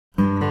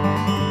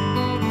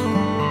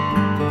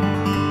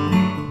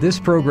This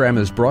program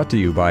is brought to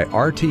you by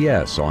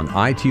RTS on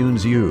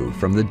iTunes U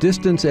from the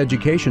Distance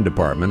Education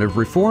Department of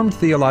Reformed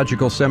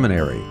Theological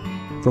Seminary.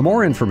 For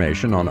more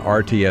information on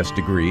RTS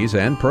degrees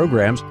and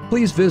programs,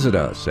 please visit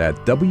us at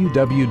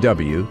www.rts.edu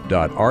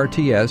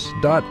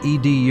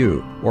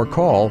or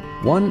call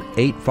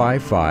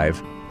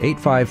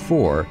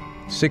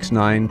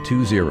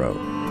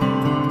 1-855-854-6920.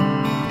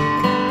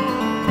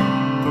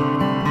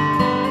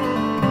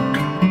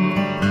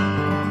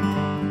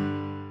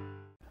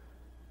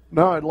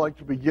 Now I'd like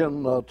to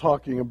begin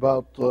talking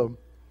about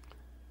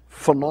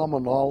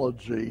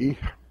phenomenology.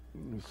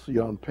 You see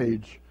on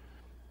page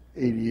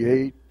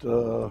 88,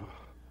 let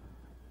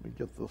me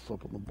get this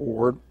up on the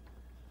board.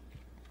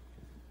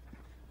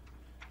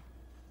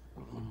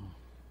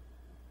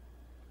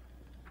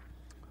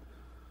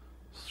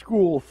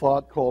 School of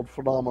thought called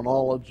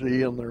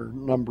phenomenology, and there are a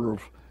number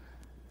of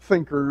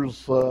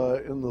thinkers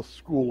in the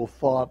school of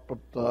thought, but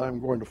I'm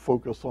going to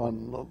focus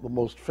on the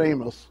most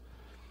famous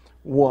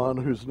one,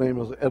 whose name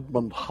is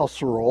Edmund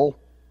Husserl.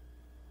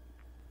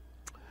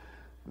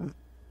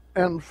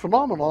 And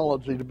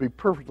phenomenology, to be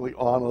perfectly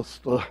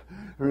honest,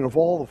 of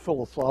all the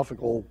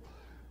philosophical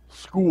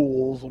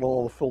schools and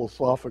all the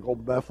philosophical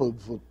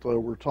methods that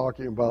we're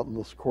talking about in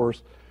this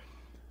course,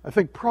 I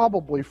think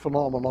probably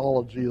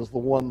phenomenology is the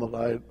one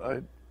that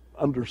I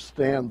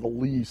understand the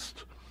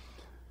least.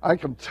 I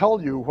can tell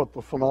you what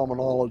the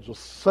phenomenologists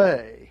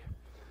say,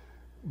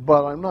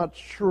 but I'm not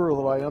sure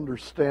that I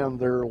understand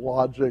their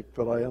logic,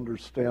 that I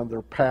understand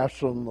their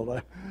passion, that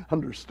I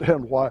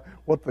understand what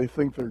they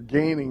think they're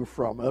gaining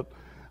from it.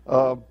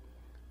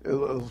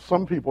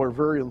 Some people are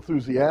very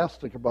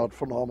enthusiastic about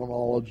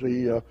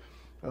phenomenology,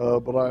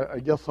 but I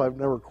guess I've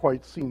never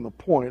quite seen the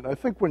point. I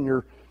think when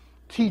you're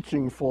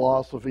teaching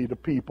philosophy to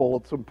people,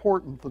 it's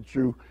important that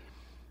you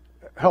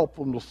help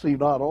them to see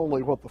not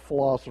only what the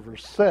philosopher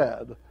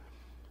said,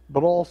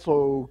 but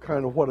also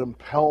kind of what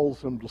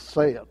impels him to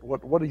say it,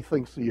 what he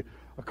thinks he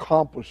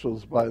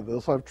accomplishes by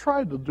this. I've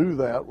tried to do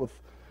that with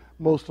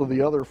most of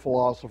the other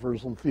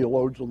philosophers and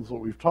theologians that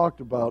we've talked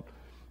about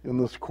in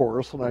this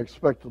course, and I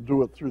expect to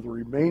do it through the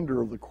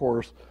remainder of the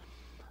course.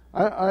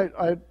 I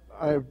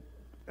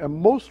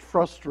am most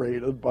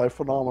frustrated by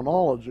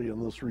phenomenology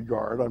in this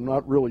regard. I'm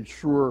not really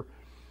sure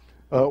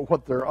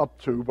what they're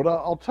up to, but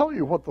I'll tell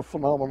you what the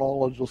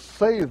phenomenologists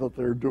say that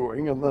they're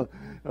doing, and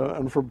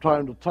from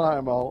time to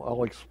time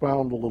I'll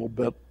expound a little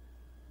bit.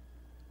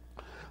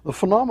 The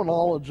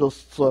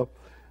phenomenologists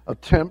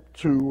attempt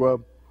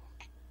to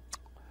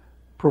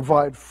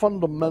provide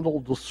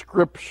fundamental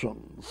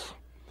descriptions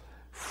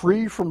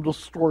free from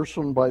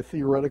distortion by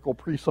theoretical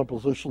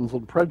presuppositions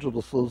and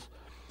prejudices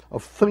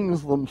of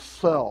things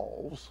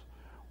themselves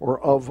or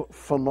of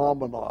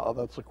phenomena.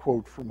 That's a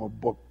quote from a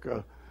book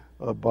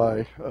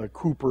by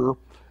Cooper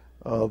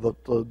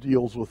that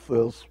deals with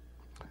this.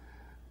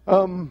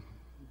 And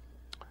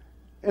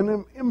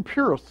in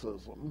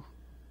empiricism,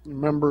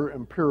 remember,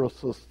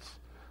 empiricists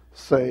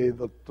say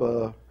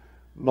that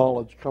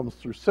knowledge comes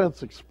through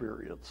sense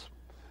experience.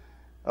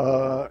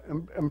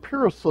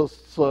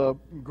 Empiricists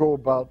go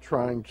about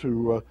trying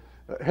to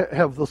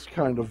have this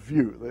kind of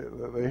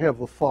view. They have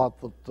the thought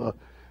that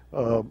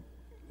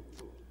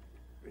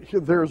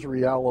there's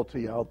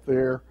reality out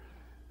there,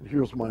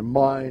 here's my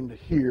mind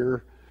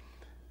here,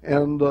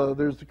 and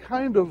there's a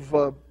kind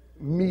of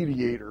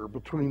mediator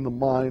between the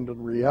mind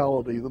and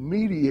reality. The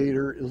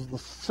mediator is the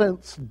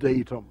sense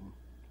datum,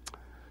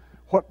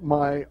 what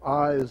my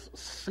eyes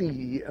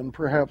see and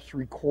perhaps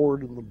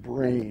record in the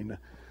brain.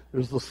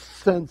 There's the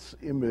sense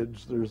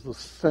image, there's the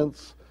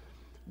sense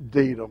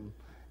datum.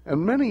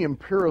 And many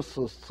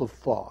empiricists have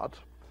thought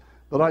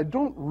that I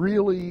don't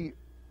really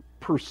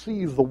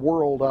perceive the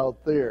world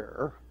out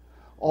there.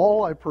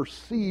 All I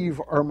perceive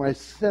are my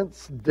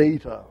sense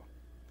data,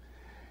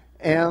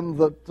 and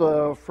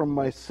that from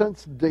my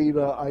sense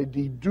data I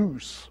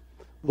deduce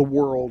the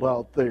world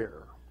out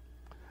there.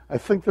 I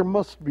think there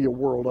must be a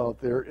world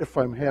out there if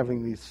I'm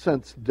having these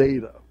sense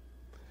data.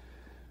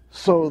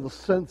 So the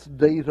sense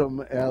datum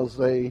as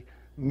a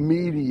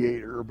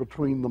mediator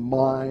between the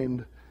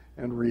mind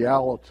and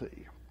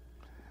reality.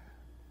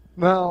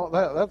 Now,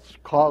 that's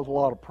caused a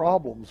lot of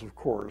problems, of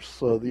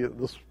course.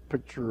 This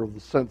picture of the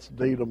sense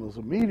datum as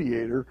a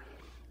mediator,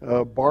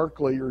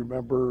 Berkeley,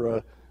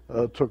 remember,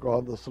 took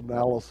on this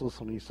analysis,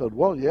 and he said,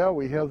 well, yeah,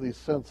 we have these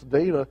sense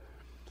data,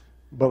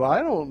 but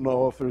I don't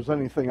know if there's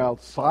anything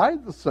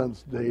outside the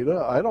sense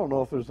data. I don't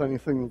know if there's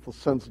anything that the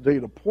sense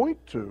data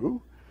point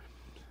to.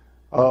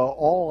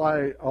 All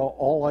I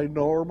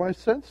know are my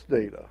sense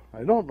data.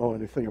 I don't know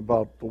anything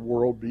about the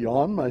world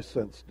beyond my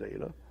sense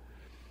data.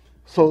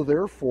 So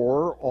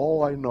therefore,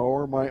 all I know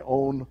are my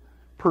own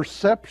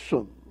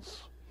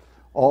perceptions.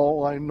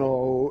 All I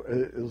know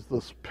is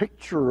this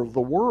picture of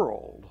the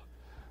world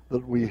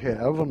that we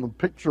have, and the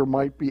picture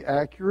might be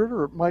accurate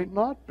or it might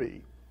not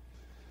be.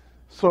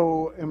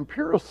 So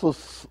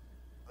empiricists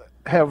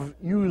have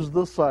used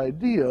this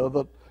idea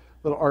that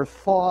our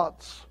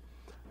thoughts,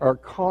 our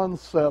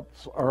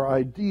concepts, our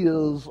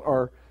ideas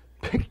are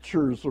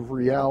pictures of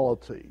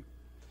reality.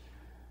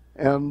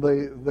 And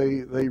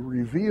they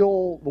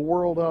reveal the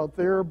world out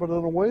there, but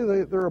in a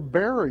way they're a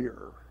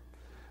barrier.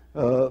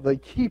 They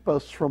keep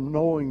us from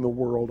knowing the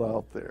world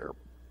out there.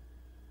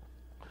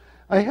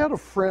 I had a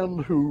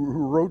friend who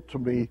wrote to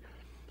me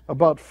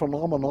about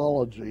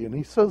phenomenology, and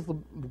he says the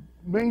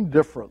main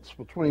difference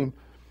between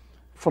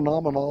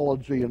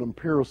phenomenology and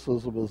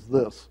empiricism is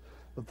this,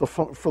 that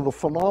for the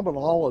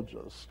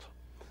phenomenologist,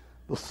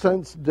 the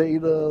sense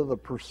data, the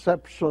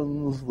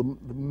perceptions,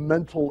 the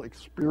mental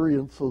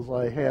experiences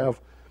I have,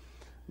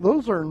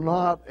 those are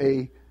not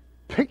a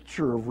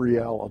picture of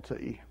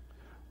reality.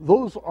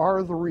 Those are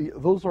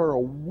a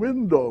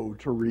window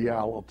to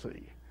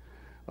reality.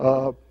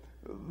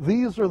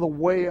 These are the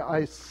way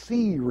I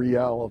see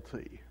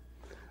reality.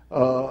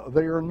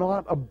 They are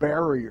not a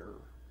barrier.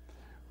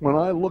 When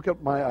I look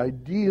at my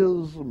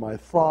ideas, my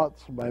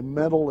thoughts, my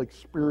mental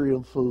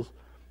experiences,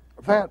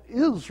 that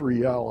is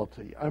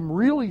reality. I'm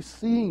really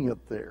seeing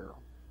it there.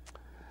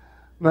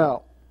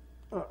 Now,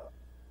 a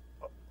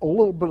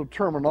little bit of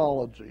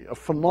terminology. A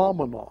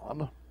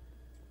phenomenon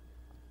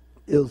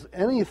is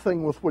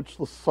anything with which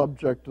the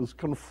subject is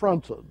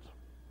confronted,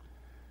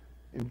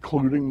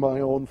 including my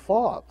own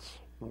thoughts,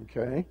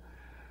 okay?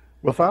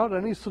 Without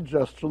any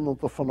suggestion that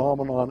the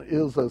phenomenon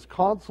is, as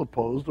Kant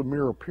supposed, a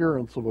mere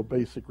appearance of a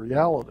basic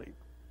reality.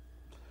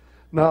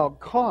 Now,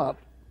 Kant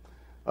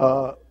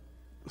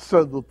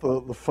said that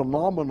the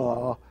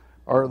phenomena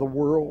are the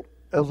world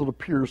as it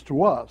appears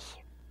to us,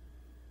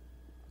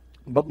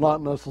 but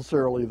not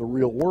necessarily the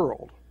real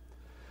world.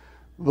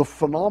 The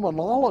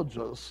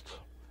phenomenologist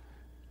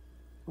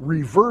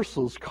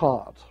reverses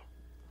Kant.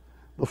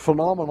 The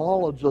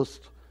phenomenologist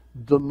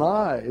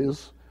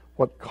denies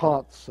what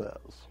Kant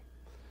says.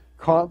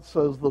 Kant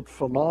says that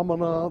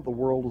phenomena, the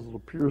world as it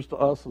appears to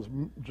us, is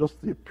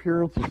just the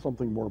appearance of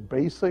something more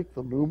basic,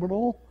 the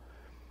noumenal.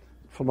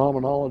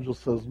 Phenomenologist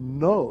says,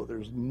 no,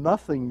 there's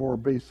nothing more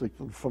basic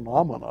than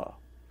phenomena.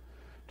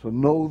 To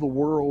know the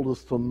world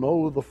is to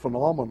know the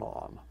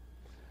phenomenon.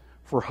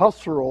 For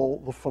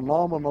Husserl, the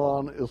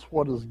phenomenon is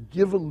what is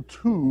given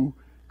to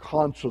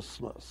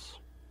consciousness.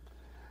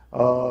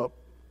 It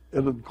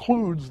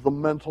includes the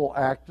mental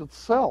act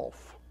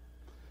itself.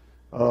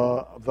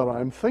 That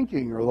I'm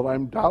thinking, or that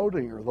I'm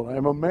doubting, or that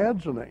I'm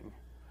imagining.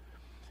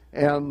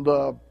 And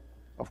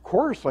of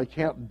course, I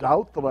can't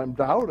doubt that I'm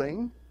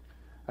doubting.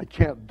 I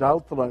can't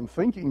doubt that I'm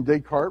thinking.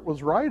 Descartes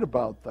was right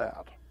about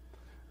that.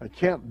 I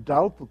can't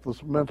doubt that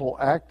this mental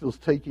act is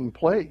taking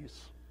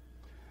place.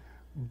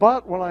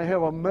 But when I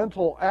have a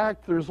mental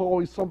act, there's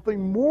always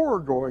something more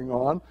going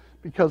on,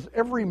 because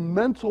every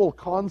mental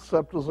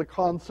concept is a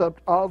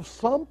concept of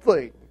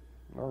something,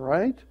 all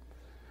right?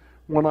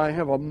 When I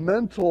have a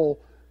mental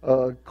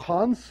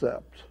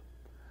concept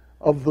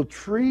of the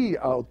tree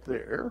out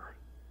there,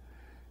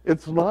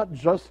 it's not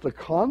just a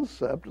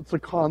concept, it's a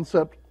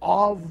concept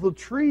of the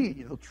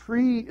tree. The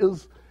tree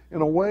is,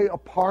 in a way, a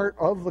part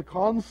of the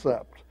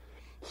concept.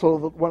 So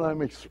that when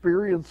I'm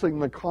experiencing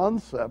the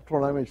concept,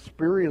 when I'm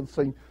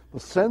experiencing the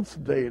sense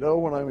data,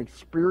 when I'm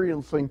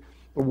experiencing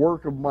the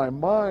work of my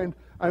mind,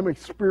 I'm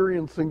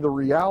experiencing the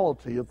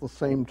reality at the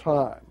same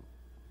time.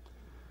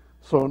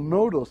 So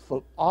notice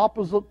that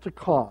opposite to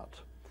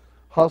Kant,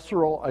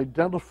 Husserl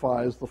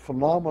identifies the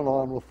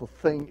phenomenon with the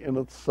thing in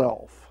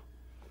itself.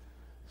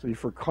 See,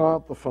 for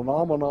Kant, the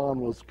phenomenon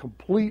was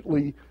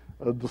completely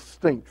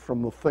distinct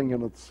from the thing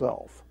in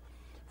itself.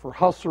 For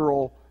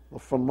Husserl, the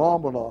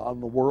phenomenon,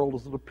 the world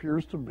as it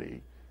appears to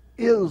me,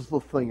 is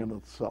the thing in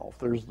itself.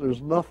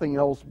 There's nothing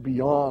else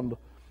beyond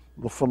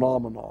the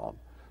phenomenon.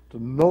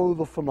 To know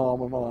the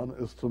phenomenon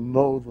is to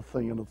know the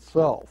thing in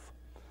itself.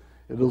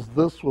 It is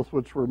this with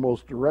which we're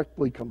most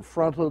directly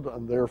confronted,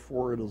 and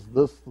therefore it is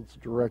this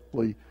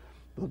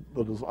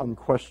that is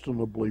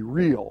unquestionably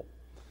real.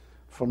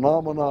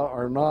 Phenomena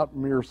are not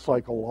mere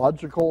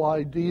psychological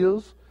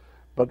ideas,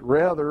 but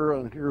rather,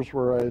 and here's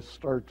where they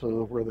start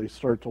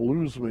to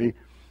lose me,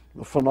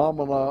 the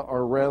phenomena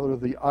are rather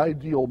the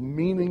ideal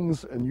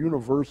meanings and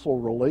universal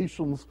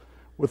relations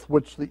with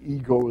which the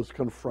ego is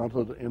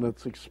confronted in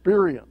its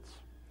experience.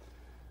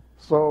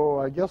 So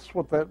I guess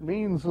what that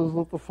means is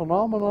that the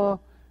phenomena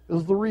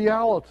is the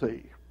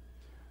reality,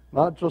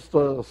 not just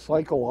a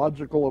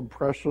psychological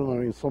impression. I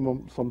mean,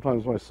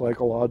 sometimes my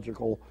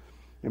psychological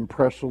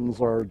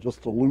impressions are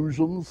just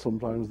illusions,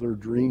 sometimes they're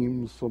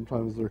dreams,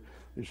 sometimes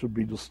they should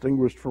be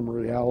distinguished from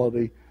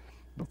reality.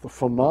 But the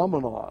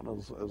phenomenon,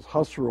 as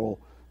Husserl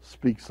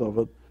speaks of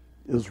it,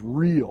 is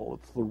real.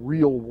 It's the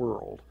real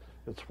world.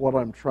 It's what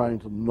I'm trying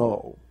to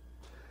know.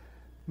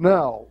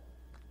 Now,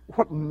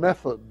 what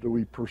method do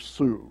we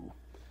pursue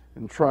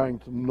in trying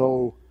to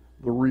know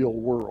the real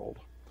world?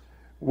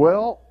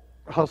 Well,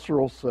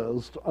 Husserl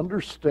says to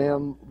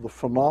understand the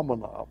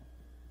phenomena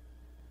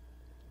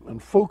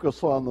and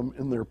focus on them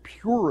in their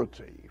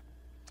purity,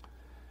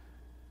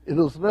 it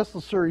is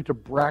necessary to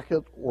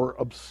bracket or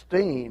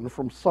abstain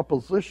from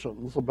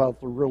suppositions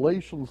about the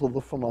relations of the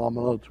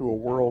phenomena to a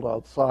world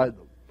outside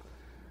them.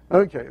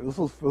 Okay, this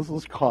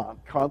is Kant.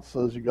 Kant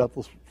says you got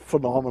this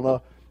phenomena,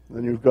 and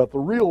then you've got the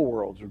real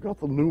world. You've got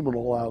the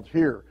noumenal out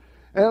here.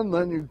 And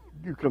then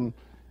you can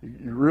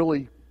You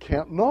really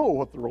can't know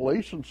what the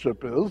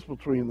relationship is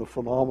between the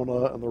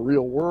phenomena and the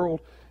real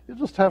world. You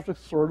just have to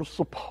sort of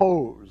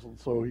suppose. And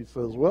so he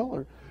says,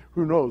 well,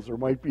 who knows? There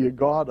might be a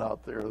God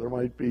out there. There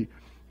might be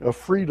a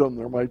freedom.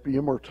 There might be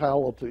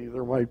immortality.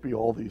 There might be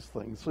all these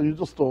things. So you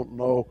just don't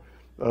know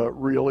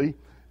really.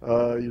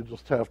 You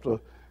just have to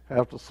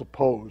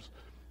suppose.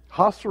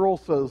 Husserl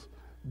says,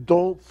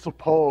 don't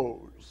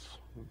suppose.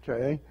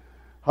 Okay?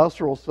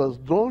 Husserl says,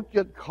 don't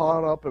get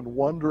caught up in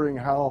wondering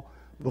how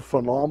the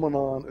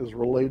phenomenon is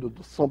related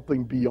to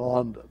something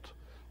beyond it.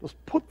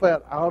 Just put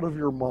that out of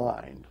your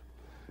mind.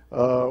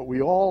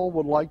 We all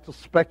would like to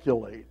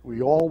speculate.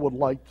 We all would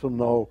like to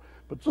know,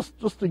 but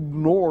just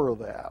ignore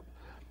that.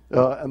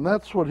 And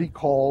that's what he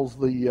calls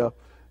the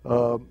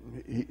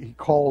he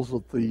calls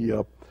it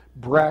the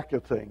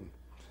bracketing.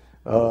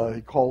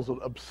 He calls it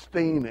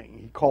abstaining.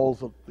 He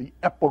calls it the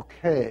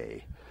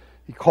epoché.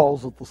 He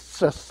calls it the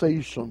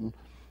cessation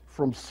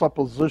from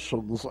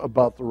suppositions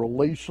about the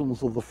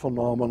relations of the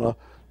phenomena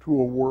to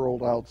a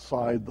world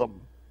outside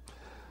them.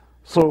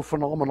 So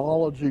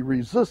phenomenology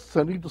resists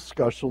any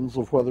discussions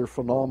of whether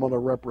phenomena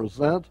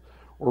represent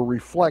or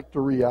reflect a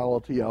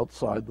reality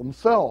outside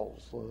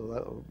themselves.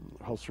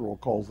 Husserl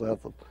calls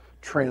that the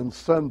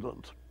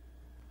transcendent.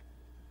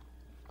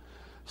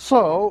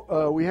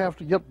 So we have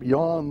to get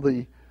beyond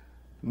the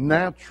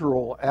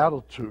natural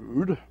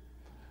attitude,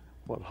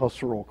 what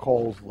Husserl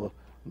calls the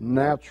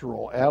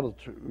natural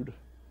attitude,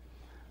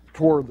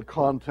 toward the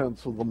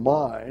contents of the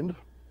mind,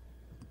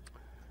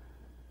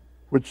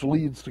 which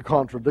leads to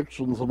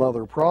contradictions and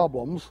other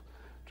problems,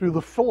 to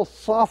the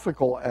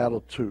philosophical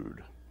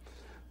attitude.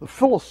 The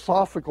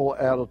philosophical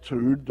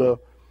attitude, the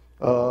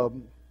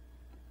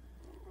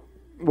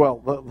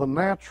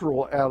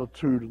natural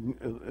attitude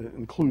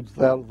includes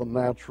that of the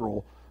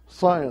natural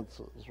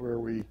sciences, where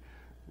we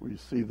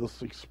see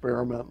this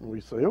experiment and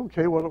we say,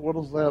 okay, what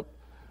is that?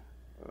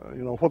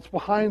 What's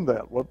behind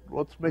that?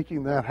 What's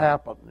making that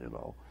happen?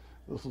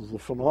 This is the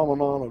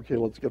phenomenon. Okay,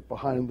 let's get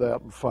behind that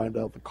and find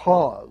out the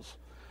cause.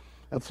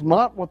 That's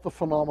not what the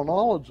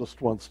phenomenologist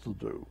wants to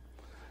do.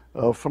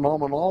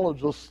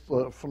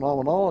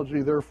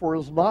 Phenomenology, therefore,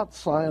 is not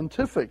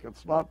scientific.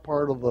 It's not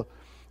part of the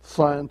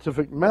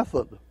scientific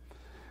method.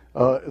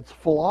 It's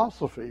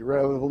philosophy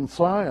rather than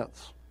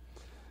science.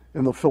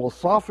 In the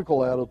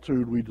philosophical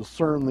attitude, we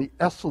discern the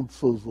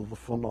essences of the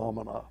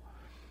phenomena,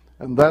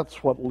 and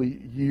that's what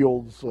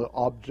yields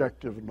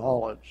objective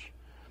knowledge.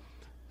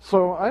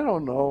 So I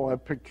don't know. I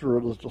picture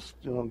it as just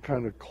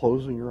kind of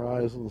closing your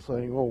eyes and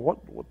saying, "Oh, what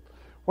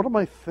am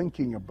I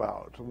thinking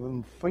about?" And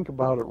then think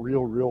about it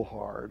real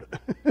hard,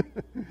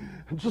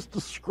 and just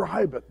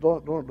describe it.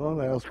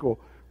 Don't ask, "Well,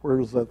 where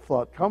does that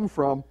thought come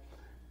from?"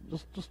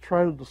 Just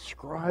try to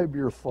describe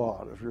your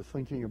thought. If you're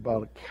thinking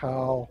about a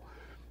cow,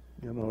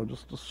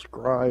 just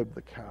describe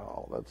the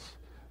cow.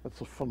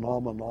 That's a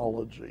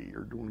phenomenology.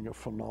 You're doing a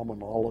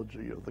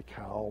phenomenology of the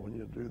cow when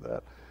you do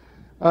that.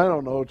 I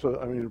don't know.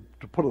 To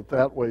put it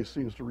that way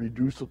seems to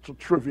reduce it to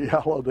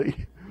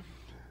triviality.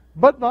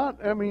 But not,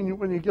 when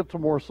you get to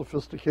more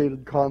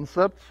sophisticated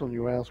concepts and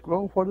you ask,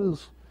 well, what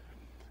is,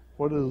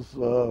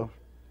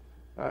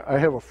 I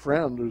have a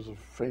friend who's a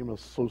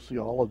famous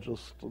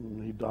sociologist,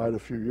 and he died a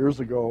few years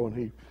ago, and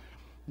he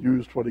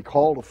used what he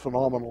called a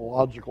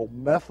phenomenological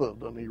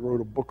method, and he wrote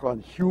a book on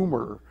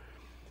humor.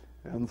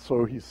 And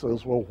so he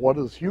says, well, what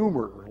is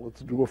humor?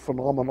 Let's do a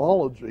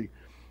phenomenology.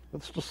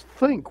 Let's just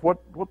think,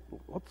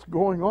 what's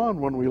going on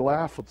when we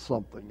laugh at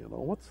something?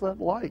 What's that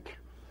like?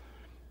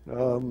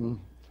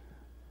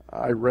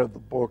 I read the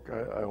book.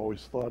 I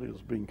always thought he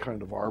was being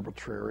kind of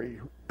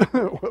arbitrary.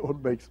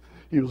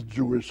 He was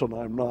Jewish and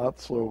I'm not,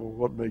 so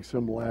what makes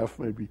him laugh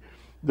may be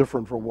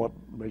different from what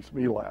makes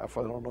me laugh.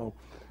 I don't know.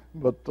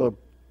 But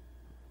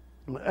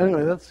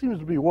anyway, that seems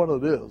to be what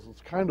it is.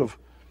 It's kind of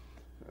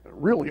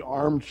really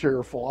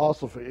armchair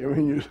philosophy.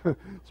 You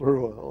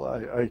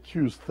I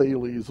accuse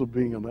Thales of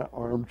being an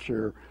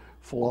armchair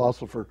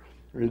philosopher.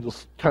 You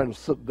just kind of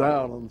sit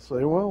down and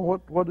say, well,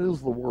 what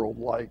is the world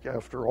like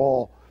after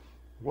all?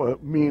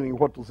 Meaning,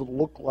 what does it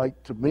look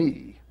like to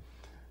me?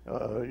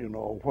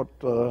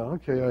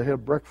 Okay, I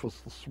had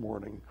breakfast this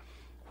morning.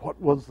 What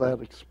was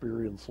that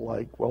experience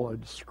like? Well, I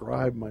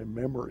describe my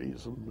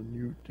memories in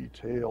minute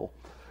detail.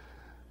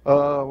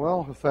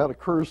 Well, if that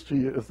occurs to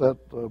you, if that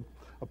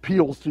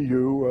appeals to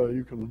you,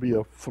 you can be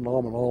a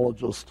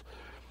phenomenologist.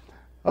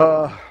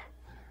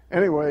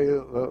 Anyway,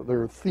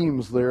 there are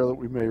themes there that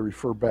we may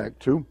refer back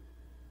to.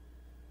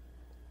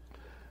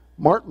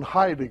 Martin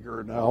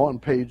Heidegger now on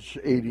page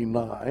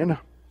 89,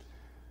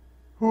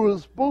 who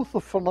is both a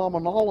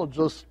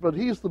phenomenologist, but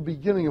he's the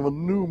beginning of a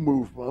new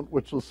movement,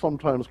 which is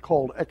sometimes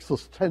called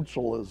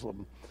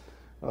existentialism.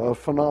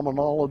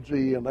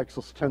 Phenomenology and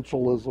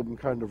existentialism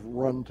kind of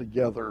run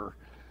together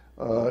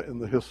in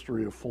the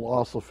history of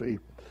philosophy.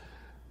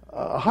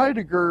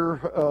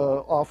 Heidegger,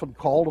 often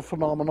called a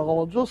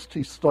phenomenologist,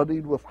 he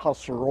studied with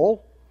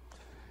Husserl,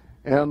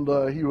 and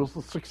he was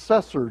the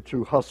successor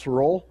to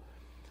Husserl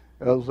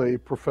as a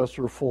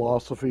professor of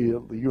philosophy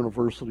at the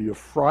University of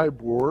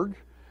Freiburg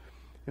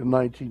in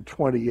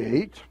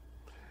 1928.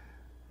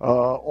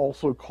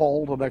 Also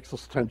called an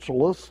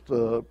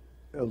existentialist,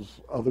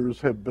 as others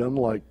had been,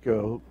 like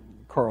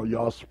Karl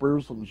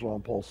Jaspers and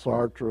Jean-Paul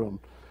Sartre and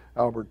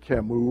Albert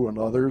Camus and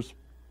others.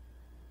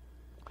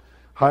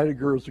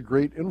 Heidegger is a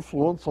great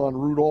influence on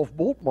Rudolf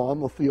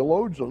Bultmann, the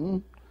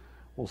theologian.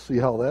 We'll see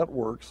how that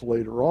works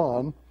later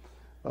on.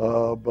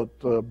 But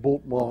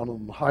Bultmann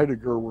and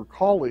Heidegger were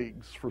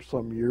colleagues for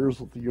some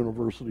years at the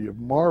University of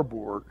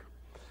Marburg.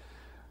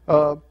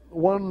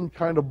 One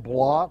kind of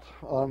blot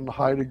on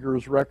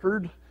Heidegger's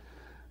record,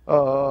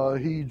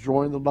 he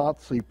joined the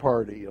Nazi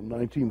Party in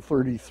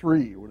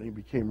 1933 when he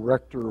became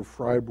rector of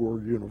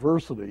Freiburg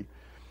University.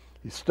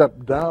 He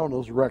stepped down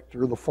as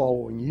rector the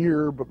following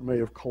year, but may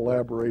have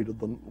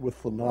collaborated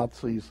with the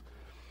Nazis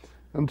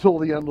until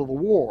the end of the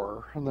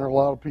war. And there are a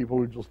lot of people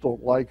who just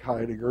don't like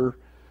Heidegger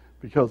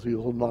because he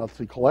was a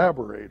Nazi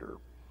collaborator.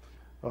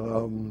 I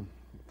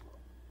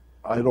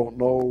don't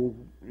know,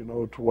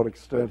 to what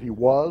extent he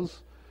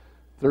was.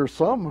 There are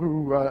some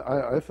who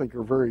I think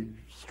are very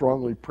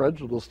strongly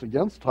prejudiced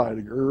against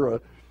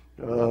Heidegger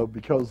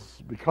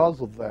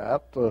because of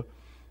that.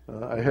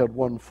 I had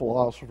one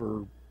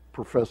philosopher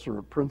professor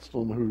at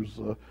Princeton who's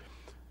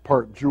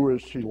part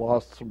Jewish. He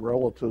lost some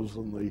relatives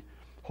in the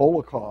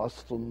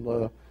Holocaust,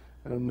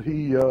 and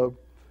he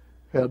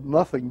had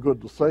nothing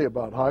good to say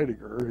about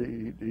Heidegger.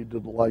 He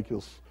didn't like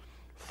his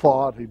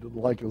thought, he didn't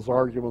like his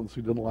arguments,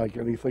 he didn't like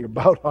anything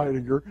about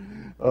Heidegger,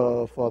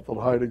 thought that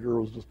Heidegger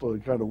was just a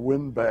kind of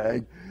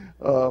windbag.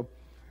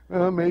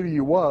 Maybe he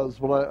was,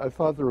 but I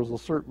thought there was a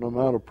certain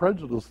amount of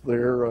prejudice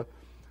there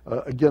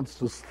against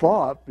his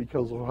thought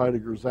because of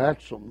Heidegger's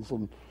actions,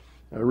 and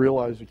I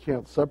realize you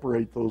can't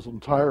separate those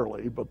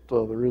entirely, but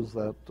there is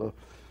that,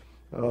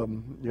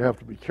 you have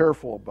to be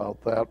careful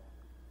about that.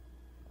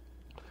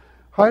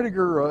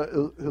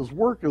 Heidegger, his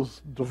work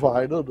is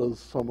divided, as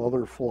some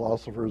other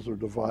philosophers are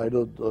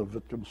divided.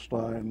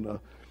 Wittgenstein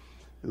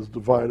is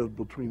divided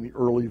between the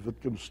early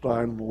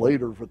Wittgenstein and the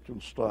later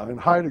Wittgenstein.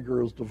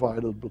 Heidegger is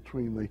divided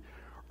between the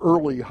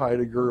early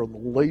Heidegger and the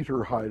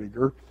later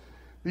Heidegger.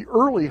 The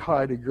early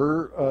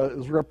Heidegger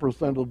is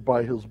represented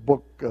by his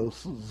book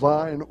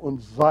Sein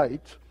und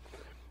Zeit,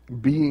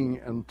 Being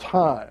and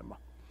Time.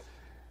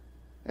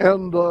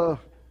 And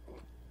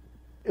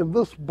in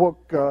this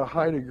book,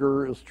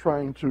 Heidegger is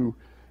trying to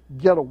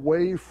get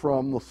away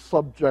from the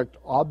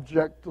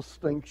subject-object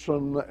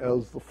distinction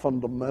as the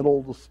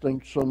fundamental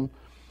distinction.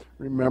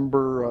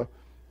 Remember,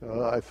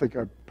 I think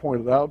I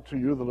pointed out to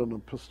you that in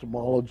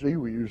epistemology,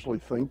 we usually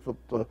think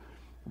that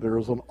there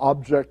is an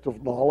object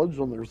of knowledge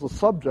and there's a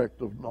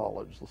subject of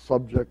knowledge. The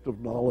subject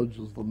of knowledge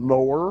is the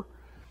knower.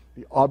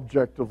 The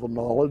object of the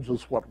knowledge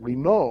is what we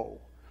know.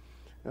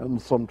 And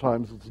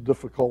sometimes it's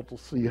difficult to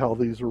see how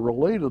these are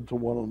related to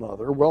one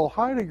another. Well,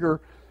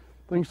 Heidegger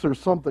thinks there's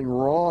something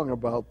wrong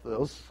about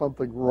this,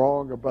 something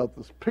wrong about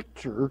this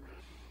picture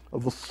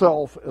of the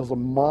self as a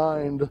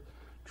mind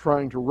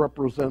trying to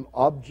represent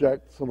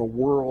objects in a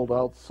world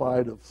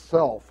outside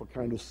itself, a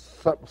kind of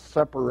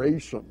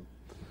separation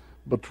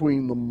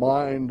between the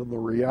mind and the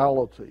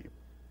reality.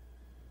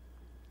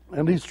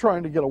 And he's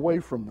trying to get away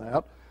from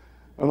that.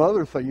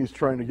 Another thing he's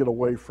trying to get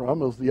away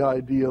from is the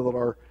idea that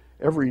our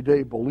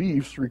everyday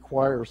beliefs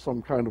require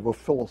some kind of a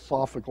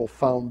philosophical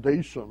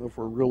foundation if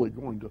we're really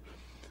going to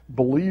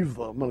believe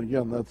them. And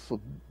again, that's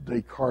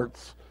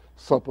Descartes'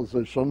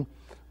 supposition,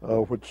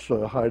 which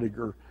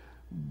Heidegger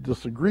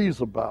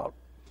disagrees about.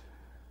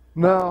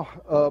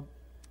 Now,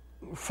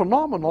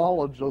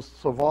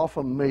 phenomenologists have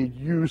often made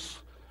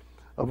use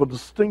of a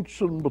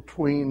distinction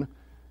between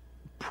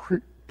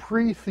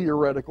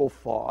pre-theoretical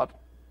thought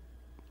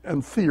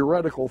and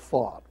theoretical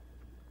thought.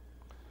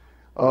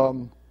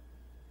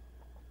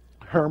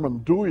 Herman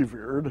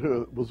Dooyeweerd,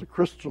 who was a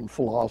Christian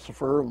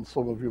philosopher, and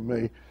some of you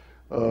may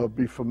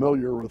be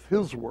familiar with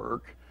his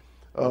work.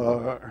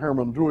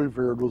 Herman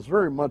Dooyeweerd was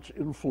very much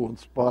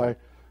influenced by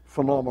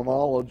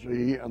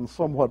phenomenology and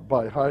somewhat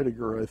by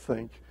Heidegger, I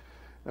think.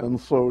 And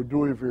so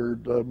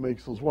Dooyeweerd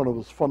makes as one of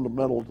his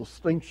fundamental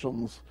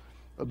distinctions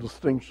a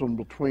distinction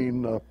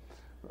between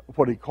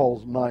what he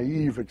calls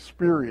naive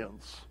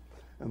experience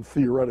and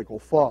theoretical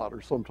thought,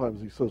 or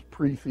sometimes he says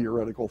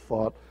pre-theoretical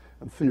thought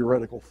and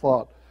theoretical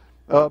thought.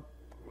 The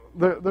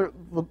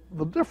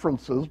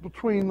differences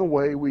between the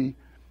way we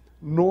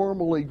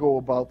normally go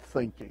about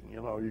thinking.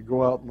 You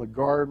go out in the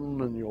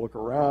garden and you look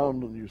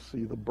around and you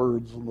see the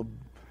birds and the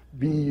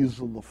bees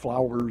and the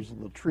flowers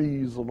and the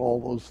trees and all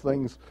those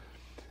things.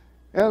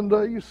 And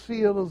you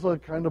see it as a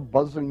kind of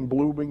buzzing,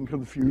 blooming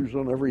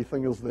confusion.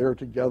 Everything is there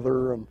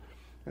together, and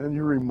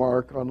you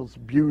remark on its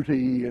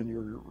beauty, and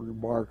you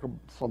remark on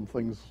some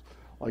things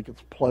like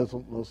its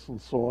pleasantness and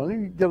so on.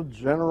 And you get a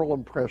general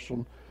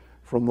impression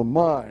from the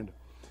mind.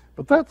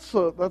 But that's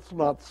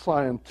not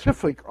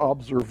scientific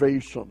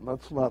observation.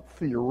 That's not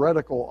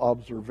theoretical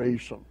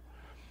observation.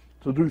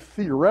 To do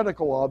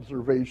theoretical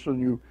observation,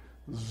 you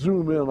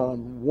zoom in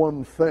on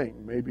one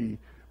thing, maybe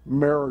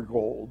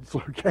marigolds,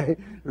 okay?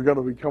 You're going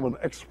to become an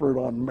expert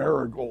on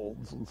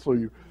marigolds, and so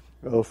you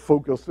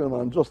focus in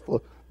on just the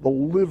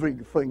living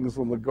things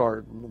in the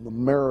garden, and the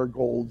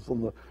marigolds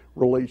and the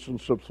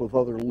relationships with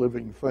other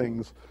living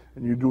things,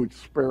 and you do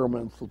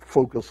experiments that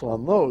focus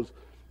on those.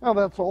 Now,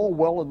 that's all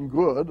well and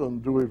good,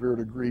 and Dewey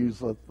agrees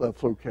that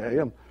that's okay,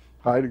 and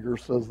Heidegger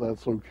says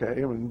that's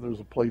okay. I mean, there's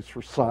a place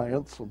for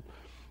science, and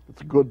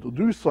it's good to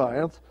do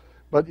science,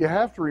 but you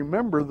have to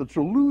remember that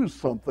you lose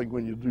something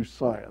when you do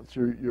science.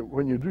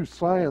 When you do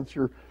science,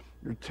 you're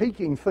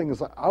taking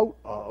things out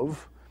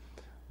of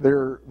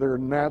their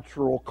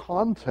natural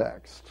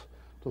context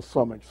to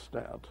some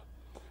extent.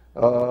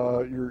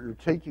 You're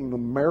taking the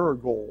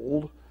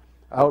marigold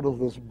out of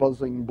this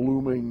buzzing,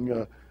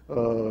 blooming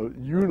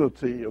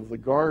unity of the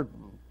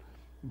garden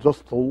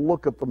just to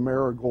look at the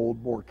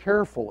marigold more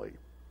carefully.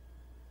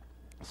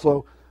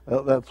 So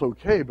that's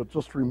okay, but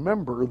just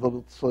remember that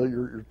it's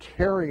you're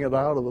tearing it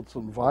out of its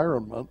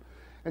environment,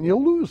 and you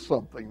lose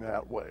something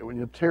that way. When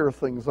you tear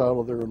things out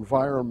of their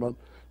environment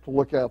to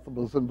look at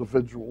them as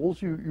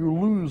individuals, you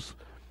lose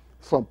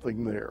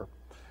something there.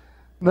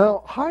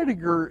 Now,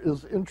 Heidegger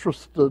is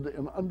interested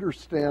in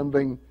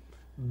understanding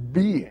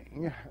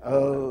being.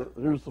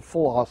 There's the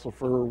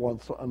philosopher who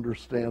wants to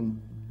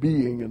understand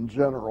being in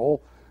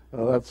general.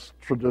 That's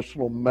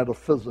traditional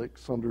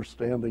metaphysics,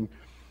 understanding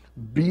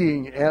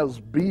being as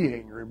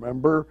being,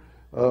 remember?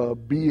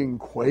 Being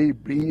qua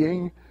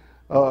being.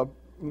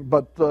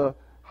 But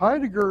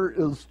Heidegger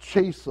is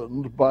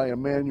chastened by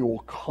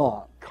Immanuel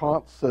Kant.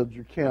 Kant said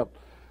you can't,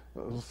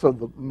 said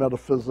that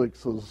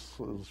metaphysics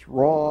is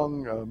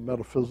wrong,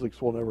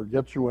 metaphysics will never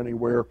get you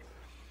anywhere.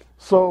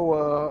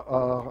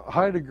 So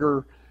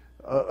Heidegger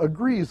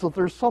agrees that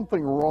there's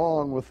something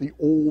wrong with the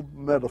old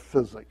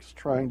metaphysics,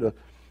 trying to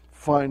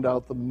find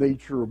out the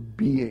nature of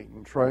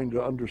being, trying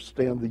to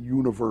understand the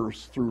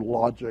universe through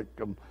logic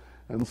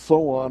and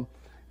so on.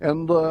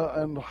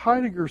 And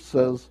Heidegger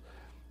says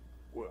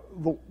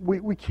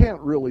we can't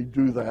really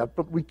do that,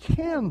 but we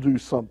can do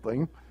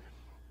something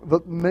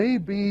that may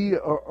be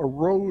a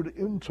road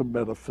into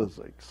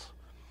metaphysics.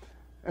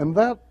 And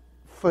that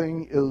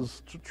thing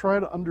is to try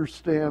to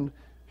understand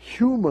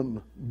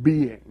human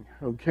being,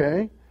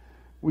 okay?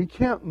 We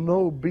can't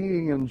know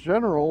being in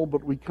general,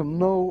 but we can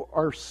know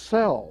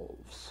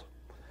ourselves.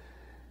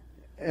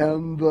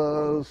 And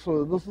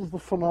so this is the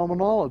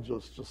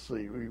phenomenologist, you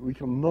see. We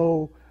can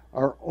know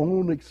our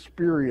own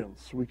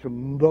experience. We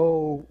can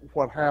know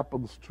what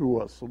happens to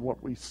us and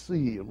what we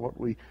see and what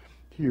we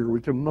hear. We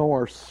can know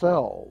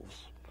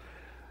ourselves.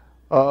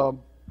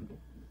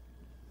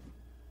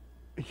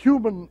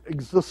 Human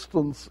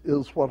existence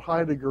is what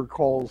Heidegger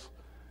calls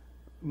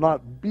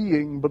not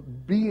being,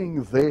 but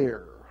being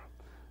there.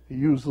 He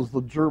uses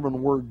the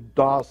German word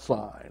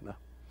Dasein.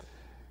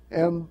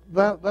 And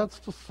that's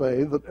to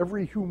say that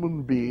every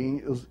human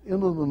being is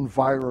in an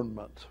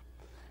environment.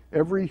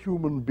 Every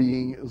human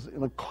being is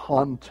in a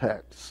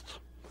context.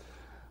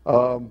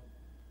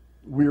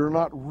 We are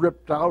not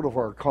ripped out of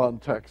our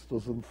context,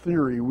 as in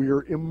theory. We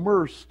are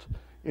immersed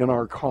in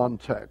our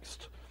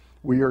context.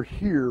 We are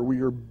here. We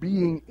are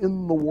being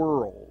in the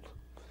world.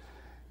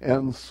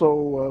 And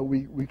so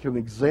we can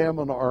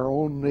examine our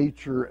own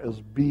nature as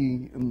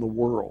being in the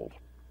world.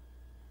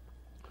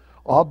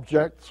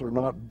 Objects are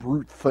not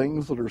brute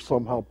things that are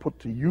somehow put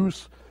to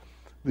use.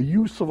 The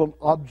use of an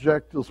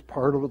object is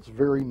part of its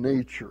very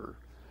nature.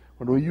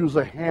 When we use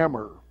a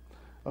hammer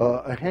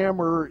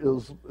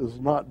is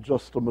not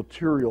just a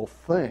material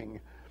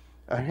thing.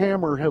 A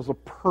hammer has a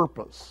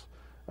purpose.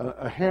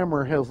 A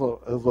hammer has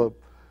a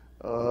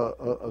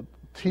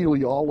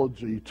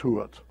teleology to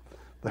it.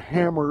 The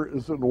hammer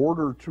is in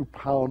order to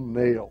pound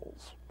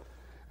nails.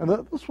 And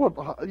that's what,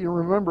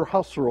 remember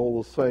Husserl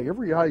was saying,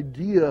 every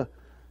idea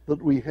that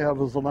we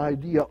have is an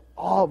idea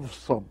of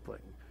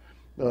something.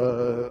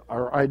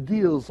 Our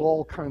ideas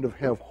all kind of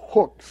have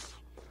hooks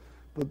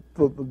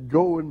that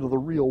go into the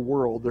real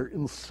world. They're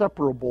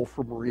inseparable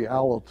from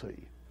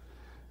reality.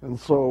 And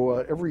so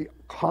every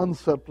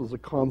concept is a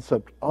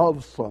concept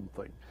of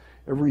something.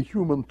 Every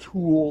human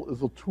tool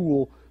is a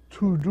tool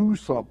to do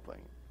something.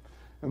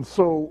 And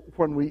so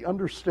when we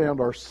understand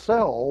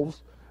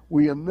ourselves,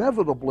 we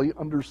inevitably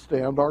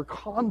understand our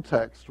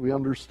context. We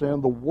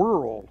understand the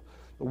world.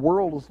 The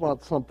world is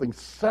not something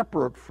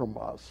separate from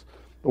us.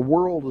 The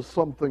world is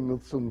something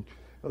that's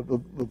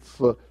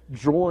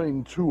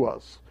joined to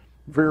us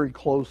very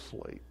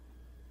closely.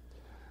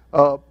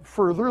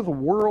 Further, the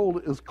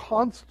world is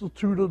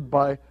constituted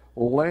by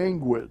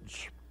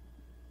language.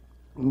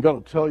 I'm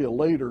going to tell you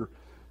later,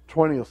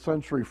 20th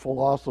century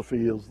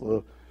philosophy is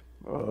the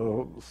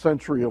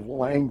century of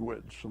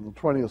language. In the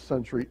 20th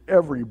century,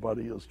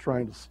 everybody is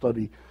trying to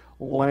study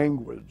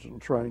language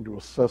and trying to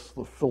assess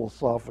the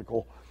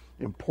philosophical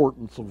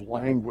importance of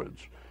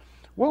language.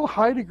 Well,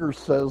 Heidegger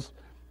says,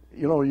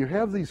 you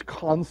have these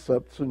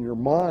concepts in your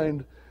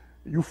mind,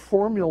 you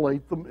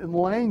formulate them in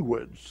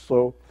language.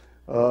 So,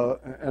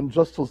 and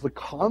just as the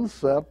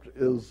concept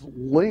is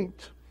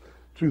linked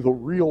to the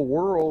real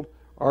world,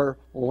 our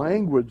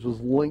language is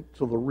linked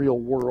to the real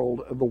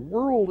world, and the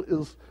world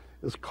is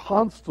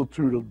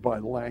constituted by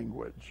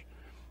language.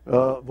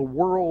 The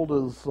world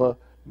is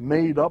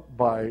made up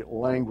by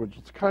language.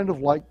 It's kind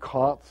of like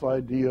Kant's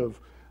idea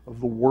of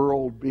the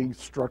world being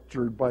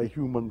structured by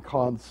human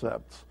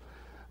concepts.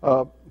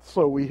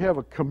 So we have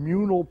a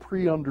communal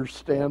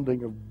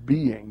pre-understanding of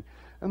being,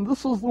 and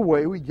this is the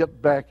way we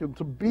get back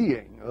into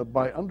being,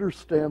 by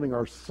understanding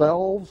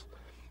ourselves,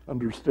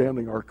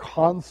 understanding our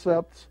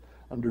concepts,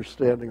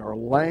 understanding our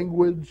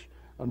language,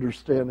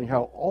 understanding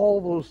how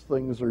all those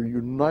things are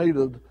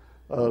united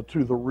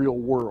to the real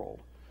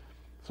world.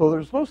 So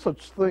there's no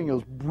such thing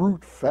as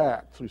brute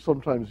facts. We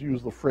sometimes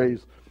use the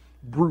phrase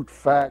brute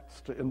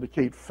facts to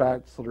indicate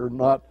facts that are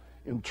not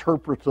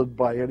interpreted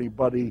by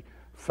anybody,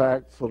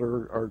 facts that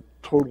are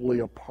totally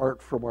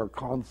apart from our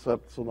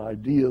concepts and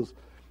ideas.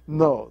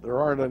 No, there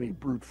aren't any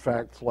brute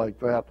facts like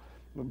that.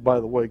 And by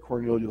the way,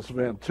 Cornelius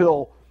Van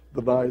Til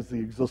denies the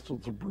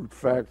existence of brute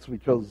facts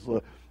because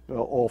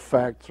all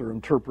facts are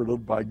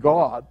interpreted by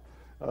God.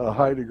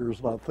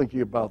 Heidegger's not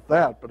thinking about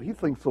that, but he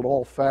thinks that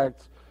all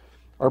facts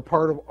are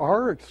part of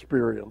our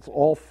experience.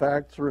 All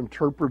facts are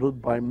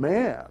interpreted by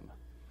man.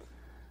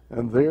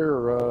 And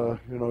there,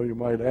 you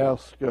might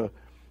ask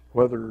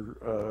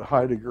whether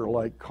Heidegger,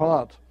 like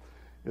Kant,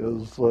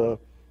 is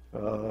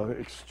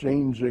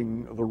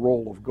exchanging the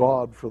role of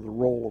God for the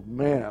role of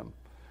man.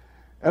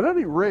 At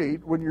any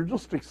rate, when you're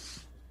just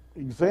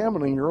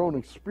examining your own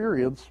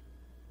experience,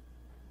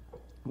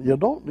 you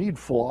don't need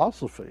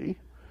philosophy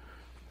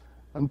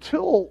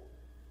until,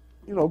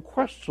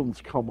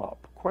 questions come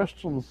up.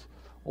 Questions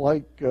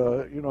like,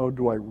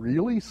 do I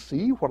really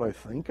see what I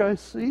think I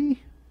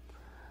see?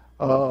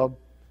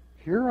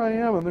 Here I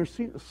am,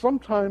 and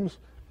sometimes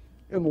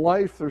in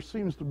life there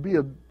seems to be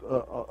a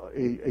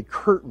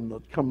curtain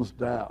that comes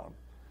down,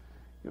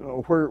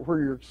 where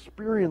your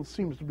experience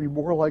seems to be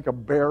more like a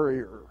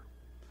barrier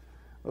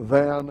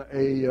than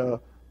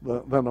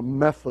a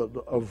method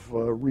of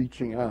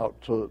reaching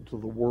out to the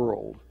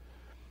world.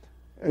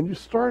 And you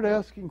start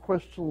asking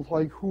questions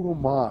like, who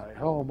am I?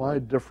 How am I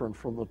different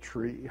from the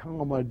tree?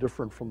 How am I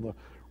different from the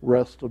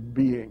rest of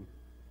being?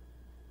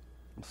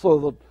 So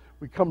that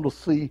we come to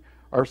see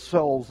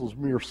ourselves as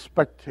mere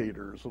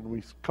spectators, and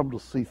we come to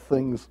see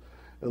things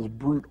as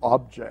brute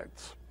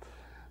objects.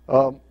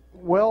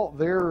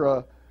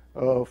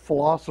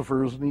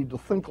 Philosophers need to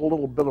think a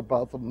little bit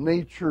about the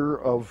nature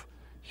of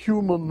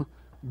human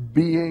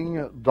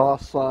being,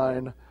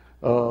 Dasein,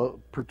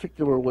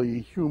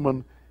 particularly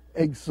human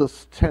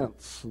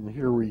existence. And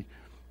here we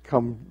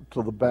come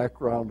to the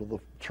background of the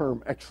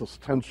term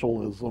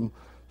existentialism,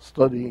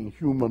 studying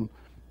human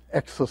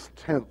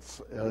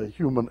existence,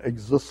 human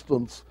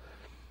existence.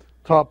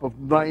 Top of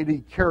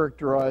 90,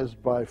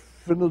 characterized by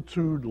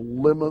finitude,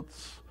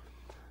 limits,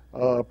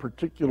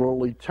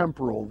 particularly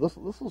temporal. This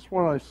is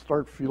when I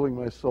start feeling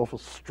myself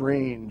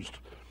estranged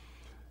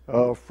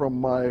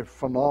from my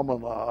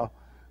phenomena,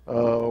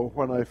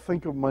 when I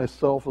think of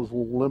myself as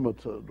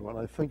limited, when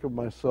I think of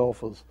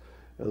myself as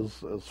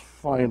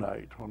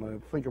finite, when I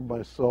think of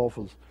myself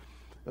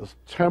as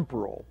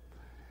temporal.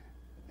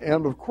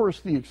 And of course,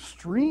 the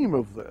extreme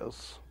of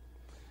this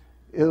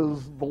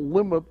is the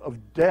limit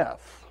of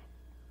death.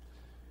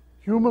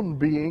 Human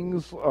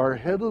beings are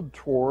headed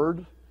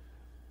toward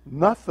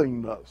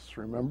nothingness.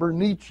 Remember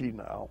Nietzsche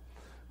now.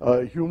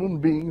 Human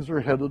beings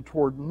are headed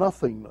toward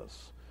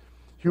nothingness.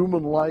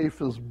 Human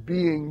life is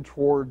being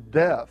toward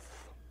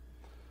death.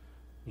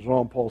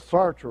 Jean-Paul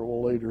Sartre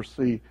will later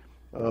see,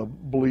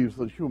 believes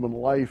that human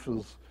life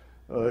is,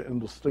 in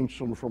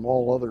distinction from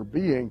all other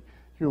being,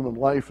 human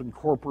life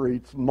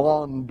incorporates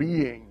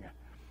non-being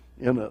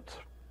in it.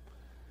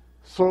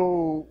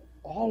 So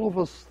all of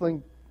us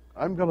think,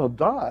 I'm going to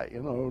die.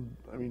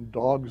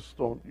 Dogs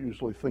don't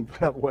usually think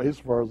that way, as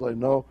far as I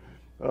know.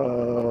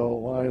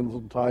 Lions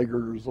and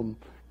tigers and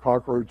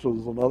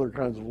cockroaches and other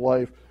kinds of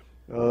life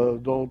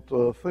don't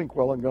think,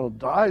 well, I'm going to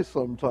die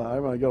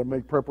sometime. I got to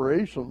make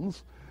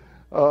preparations.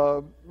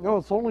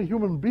 It's only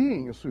human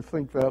beings who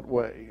think that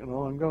way.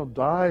 I'm going to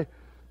die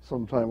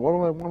sometime. What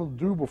do I want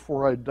to do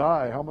before I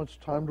die? How much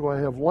time do I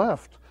have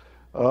left?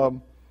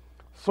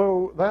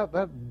 So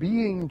that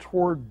being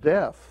toward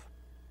death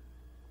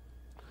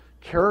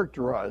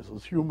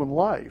characterizes human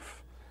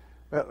life.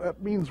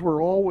 That means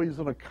we're always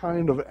in a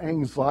kind of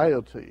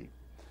anxiety.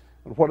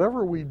 And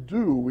whatever we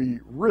do, we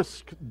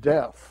risk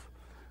death.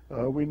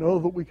 We know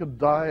that we could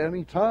die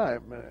any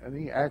time.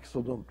 Any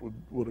accident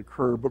would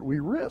occur, but we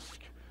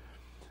risk.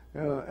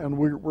 And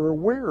we're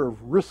aware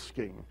of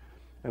risking.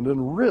 And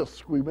in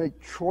risk, we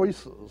make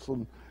choices,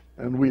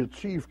 and we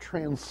achieve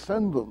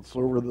transcendence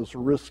over this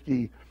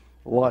risky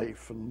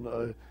life.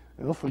 And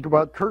think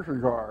about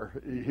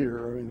Kierkegaard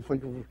here.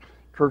 Think of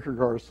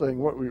Kierkegaard saying,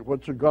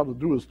 what you've got to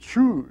do is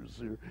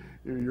choose.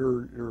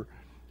 Your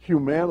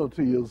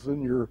humanity is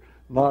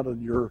not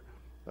in your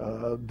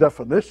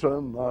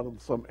definition, not in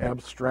some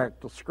abstract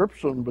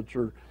description, but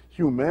your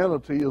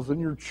humanity is in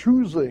your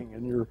choosing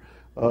and your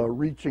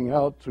reaching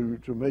out to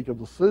make a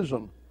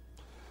decision.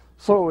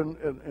 So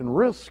in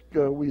risk,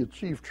 we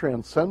achieve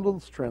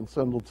transcendence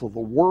of the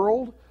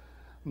world,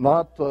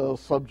 not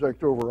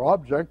subject over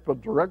object,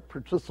 but direct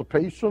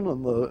participation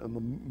in the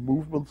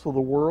movements of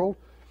the world,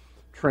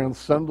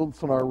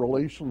 transcendence in our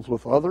relations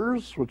with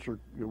others,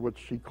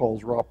 which he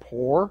calls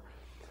rapport,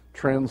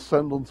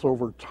 transcendence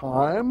over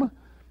time.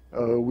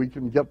 We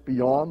can get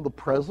beyond the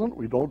present.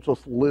 We don't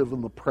just live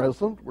in the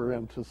present. We're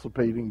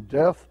anticipating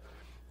death.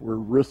 We're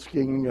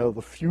risking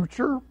the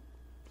future.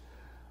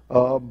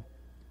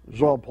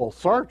 Jean-Paul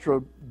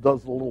Sartre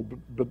does it a little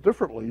bit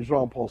differently.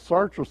 Jean-Paul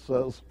Sartre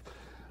says,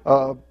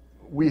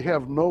 we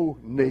have no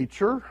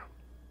nature.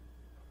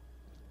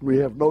 We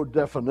have no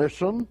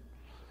definition.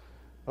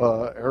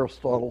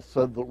 Aristotle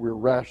said that we're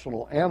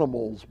rational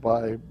animals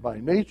by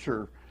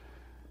nature,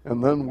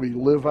 and then we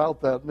live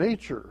out that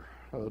nature,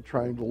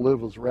 trying to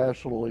live as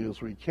rationally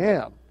as we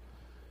can.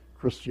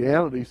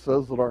 Christianity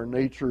says that our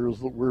nature is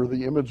that we're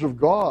the image of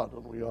God,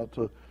 and we ought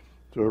to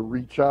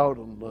reach out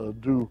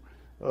and do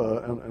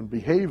and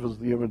behave as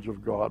the image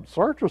of God.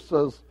 Sartre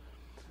says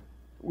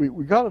we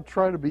got to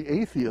try to be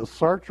atheists.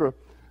 Sartre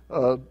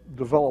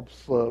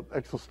develops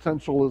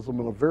existentialism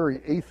in a very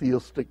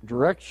atheistic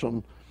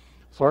direction.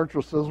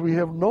 Sartre says we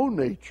have no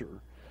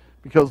nature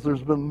because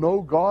there's been no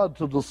God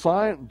to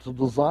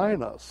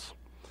design us.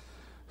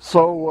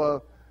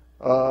 So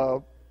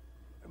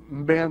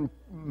man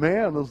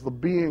is the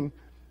being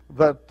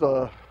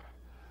that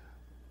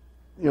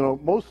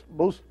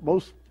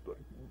most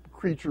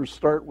creatures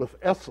start with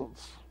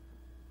essence,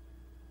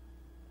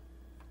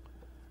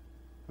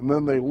 and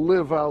then they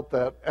live out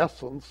that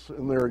essence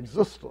in their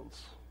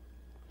existence.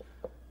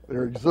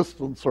 Their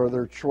existence are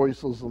their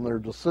choices and their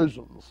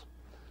decisions.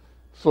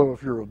 So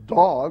if you're a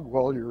dog,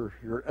 well,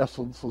 your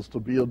essence is to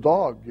be a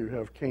dog. You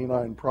have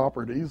canine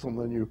properties, and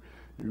then you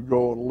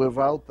go and live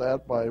out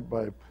that by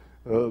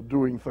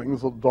doing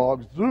things that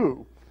dogs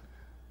do.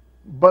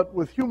 But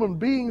with human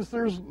beings,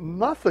 there's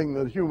nothing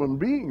that human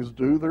beings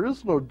do. There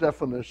is no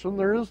definition.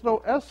 There is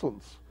no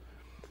essence.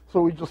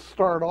 So we just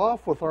start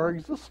off with our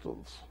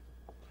existence.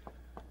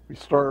 We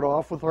start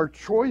off with our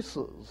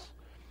choices.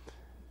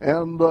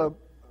 And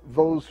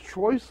those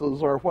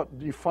choices are what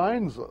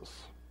defines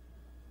us.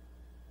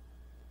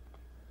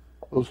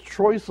 Those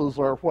choices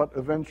are what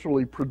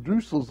eventually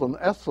produces an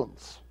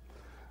essence.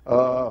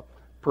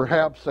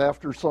 Perhaps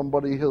after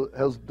somebody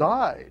has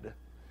died,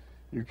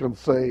 you can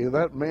say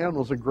that man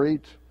was a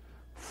great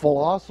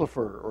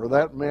philosopher, or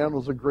that man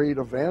was a great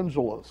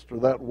evangelist, or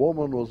that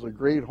woman was a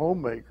great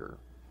homemaker.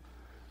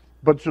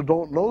 But you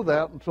don't know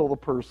that until the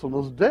person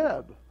is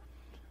dead.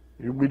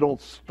 We don't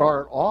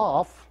start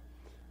off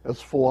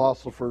as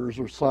philosophers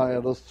or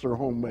scientists or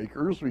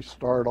homemakers. We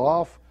start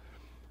off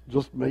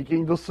just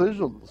making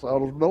decisions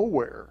out of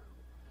nowhere.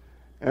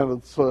 And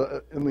it's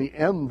in the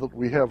end that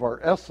we have our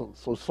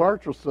essence. So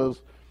Sartre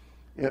says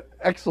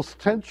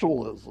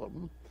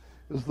existentialism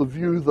is the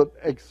view that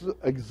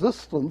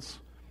existence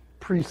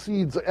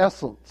precedes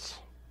essence.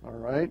 All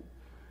right?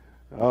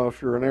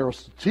 If you're an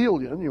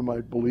Aristotelian, you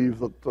might believe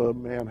that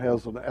man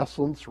has an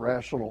essence,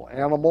 rational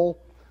animal,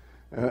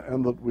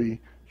 and that we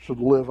should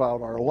live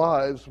out our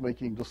lives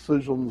making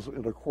decisions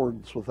in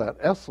accordance with that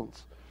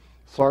essence.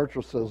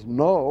 Sartre says,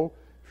 no,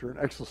 if you're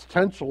an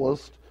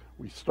existentialist,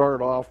 we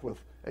start off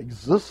with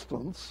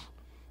existence,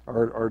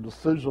 our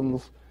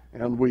decisions,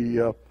 and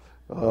we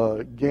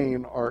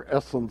gain our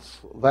essence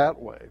that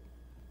way.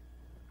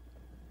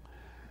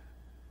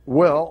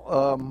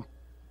 Well,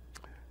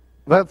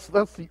 that's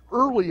the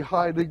early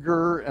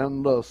Heidegger,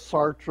 and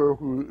Sartre,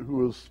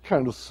 who is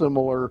kind of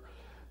similar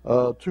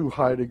to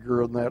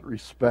Heidegger in that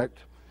respect.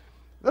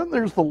 Then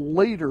there's the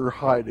later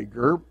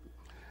Heidegger.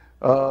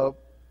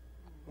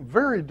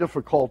 Very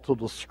difficult to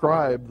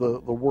describe the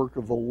work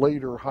of the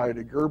later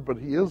Heidegger, but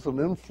he is an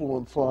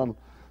influence on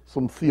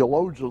some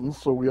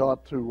theologians, so we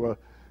ought to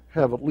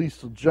have at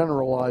least a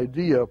general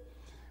idea.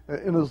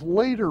 In his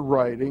later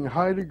writing,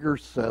 Heidegger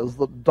says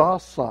that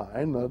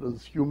Dasein, that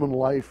is human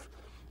life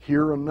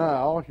here and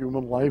now,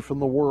 human life in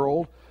the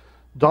world,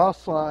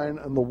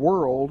 Dasein and the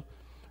world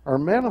are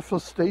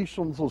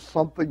manifestations of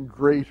something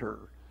greater,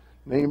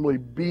 namely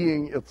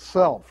being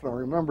itself. Now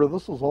remember,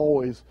 this is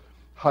always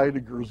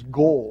Heidegger's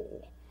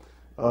goal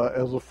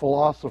as a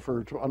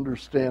philosopher, to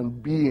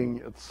understand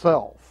being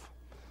itself.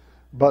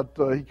 But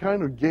he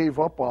kind of gave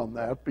up on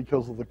that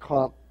because of the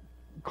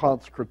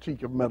Kant's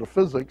critique of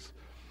metaphysics,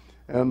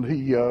 and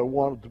he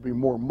wanted to be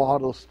more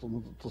modest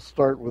and to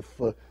start with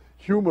the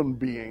human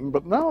being.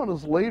 But now in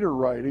his later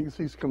writings,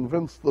 he's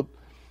convinced that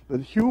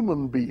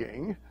human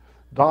being,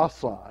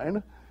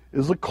 Dasein,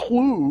 is a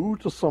clue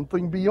to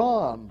something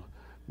beyond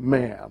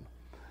man.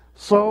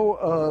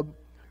 So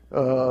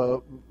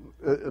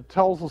it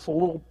tells us a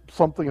little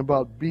something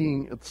about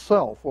being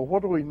itself. Well,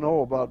 what do we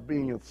know about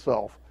being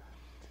itself?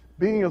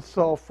 Being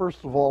itself,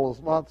 first of all,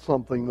 is not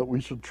something that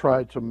we should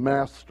try to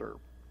master.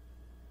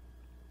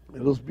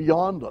 It is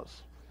beyond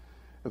us.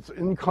 It's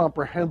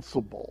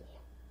incomprehensible.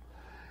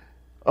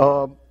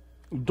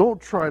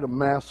 Don't try to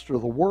master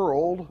the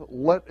world.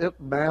 Let it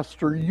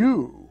master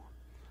you.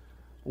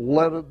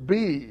 Let it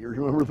be. You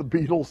remember the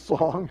Beatles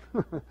song?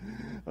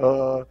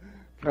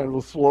 Kind of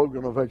a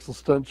slogan of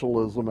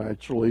existentialism,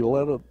 actually.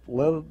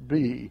 Let it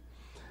be.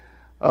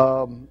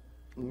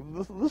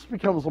 This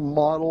becomes a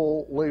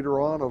model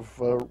later on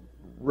of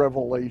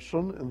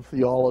revelation in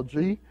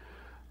theology.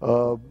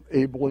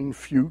 Abeling,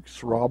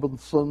 Fuchs,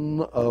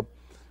 Robinson,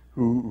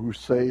 who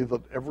say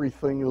that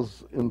everything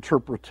is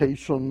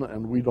interpretation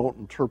and we don't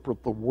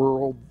interpret the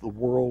world.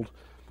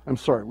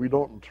 We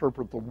don't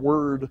interpret the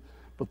word,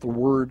 but the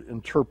word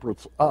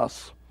interprets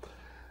us.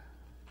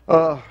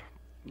 Well,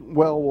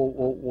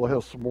 we'll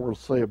have some more to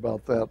say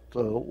about that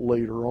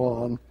later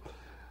on.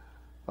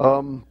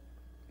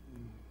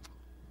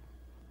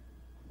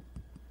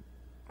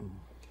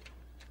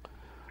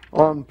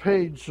 On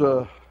page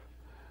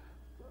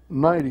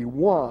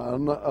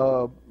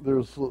 91,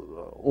 there's a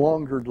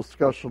longer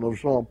discussion of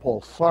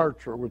Jean-Paul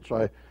Sartre, which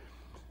I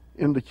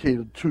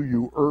indicated to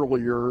you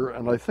earlier,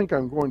 and I think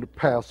I'm going to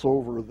pass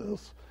over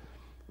this.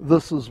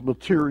 This is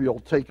material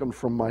taken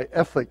from my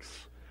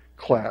ethics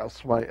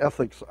class, my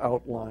ethics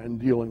outline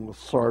dealing with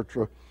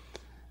Sartre,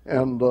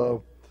 and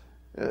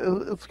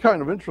it's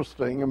kind of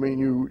interesting. I mean,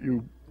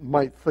 you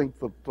might think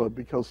that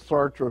because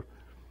Sartre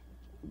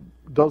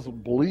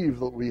doesn't believe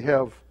that we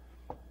have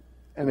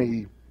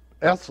any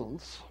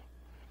essence,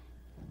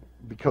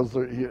 because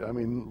the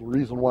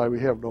reason why we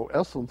have no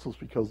essence is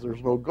because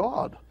there's no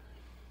God.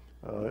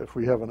 If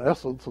we have an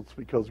essence, it's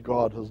because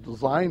God has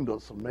designed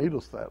us and made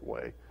us that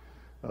way.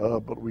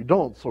 But we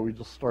don't, so we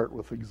just start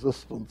with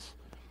existence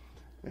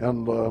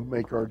and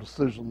make our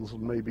decisions,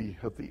 and maybe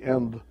at the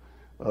end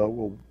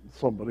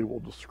somebody will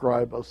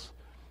describe us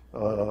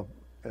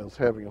as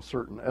having a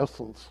certain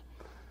essence.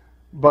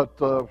 But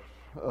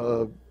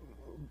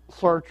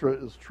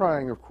Sartre is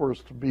trying, of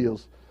course, to be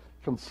as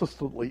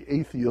consistently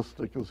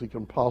atheistic as he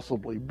can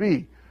possibly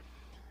be.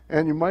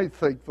 And you might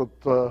think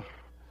that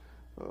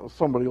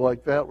somebody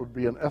like that would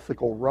be an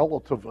ethical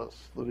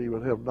relativist, that he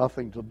would have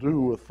nothing to do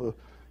with the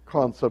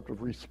concept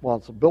of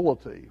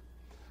responsibility.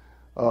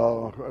 Who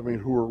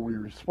are we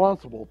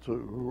responsible to?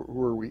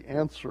 Who are we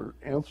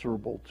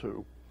answerable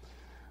to?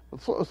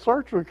 And so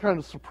Sartre kind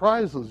of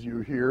surprises you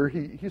here.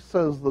 He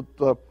says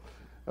that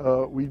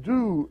we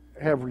do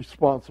have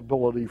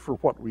responsibility for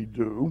what we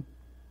do.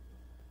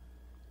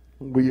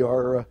 We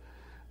are,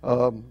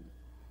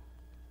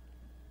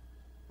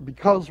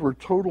 because we're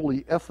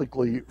totally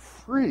ethically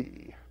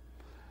free,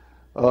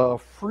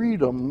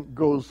 freedom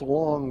goes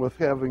along with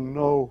having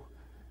no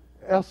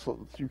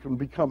essence. You can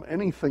become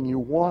anything you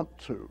want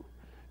to.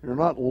 You're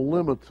not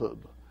limited.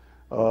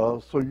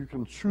 So you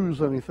can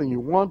choose anything you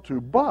want to,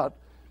 but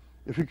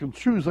if you can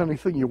choose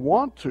anything you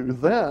want to,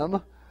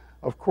 then,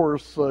 of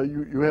course,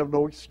 you have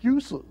no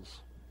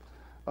excuses.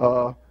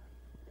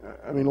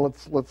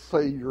 Let's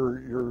say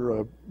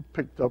you're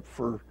picked up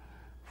for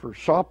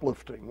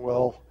shoplifting.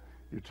 Well,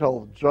 you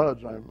tell the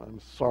judge, I'm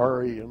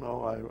sorry, I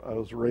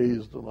was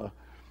raised in a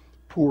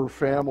poor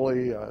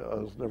family. I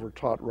was never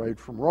taught right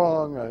from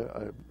wrong.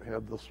 I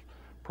had this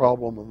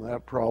problem and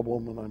that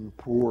problem, and I'm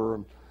poor,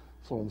 and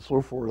so on and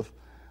so forth.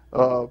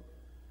 You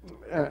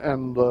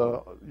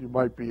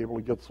might be able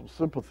to get some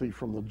sympathy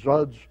from the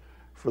judge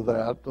for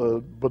that,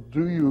 but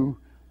do you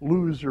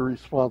lose your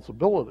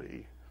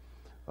responsibility?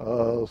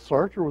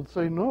 Sartre would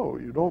say, no,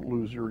 you don't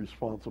lose your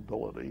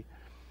responsibility,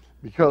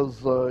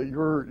 because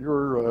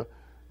you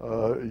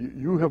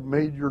have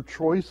made your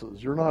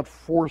choices. You're not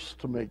forced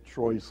to make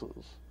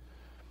choices.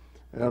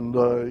 And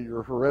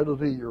your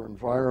heredity, your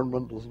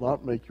environment does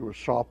not make you a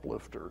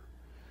shoplifter.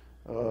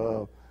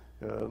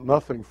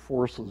 Nothing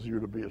forces you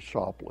to be a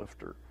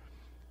shoplifter.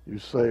 You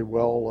say,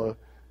 well,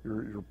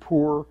 you're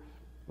poor,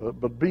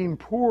 but being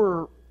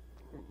poor,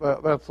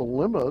 that's a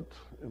limit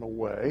in a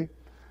way.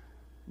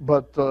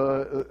 But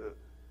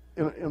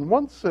in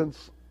one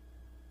sense,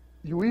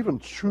 you even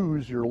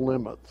choose your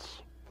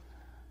limits.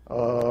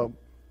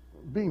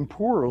 Being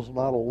poor is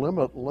not a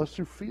limit unless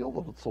you feel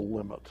that it's a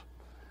limit.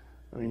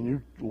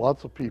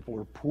 Lots of people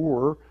are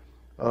poor,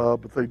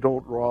 but they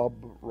don't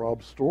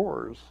rob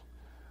stores.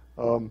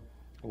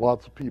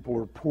 Lots of people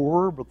are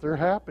poor, but they're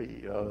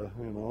happy,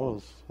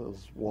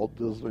 as Walt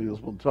Disney has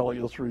been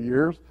telling us for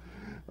years.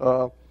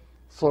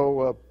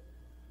 So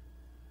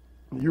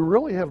you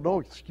really have no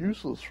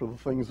excuses for the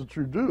things that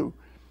you do.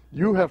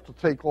 You have to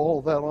take all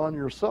of that on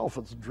yourself.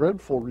 It's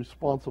dreadful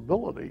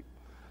responsibility.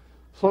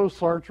 So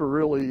Sartre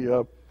really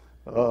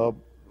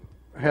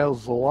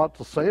has a lot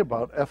to say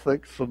about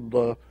ethics, and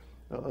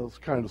it's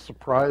kind of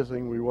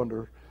surprising. We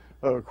wonder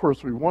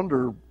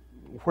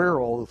where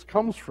all this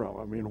comes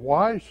from.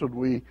 Why should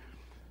we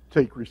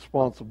take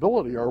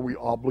responsibility? Are we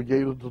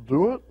obligated to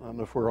do it?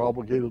 And if we're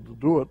obligated to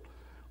do it,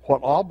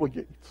 what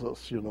obligates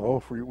us?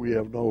 If we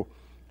have no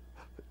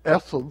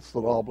essence that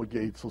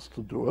obligates us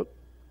to do it,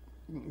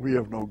 we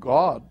have no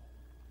God.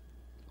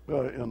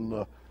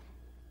 In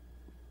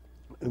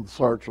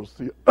Sartre's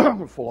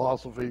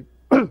philosophy,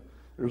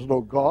 there's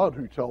no God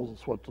who tells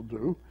us what to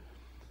do.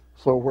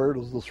 So where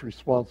does this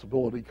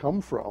responsibility come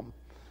from?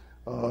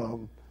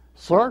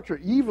 Sartre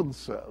even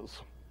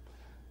says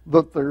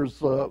that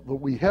that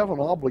we have an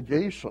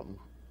obligation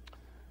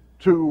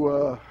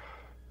to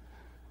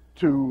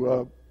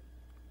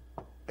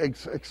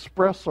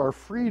express our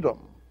freedom,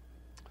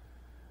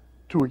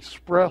 to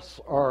express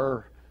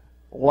our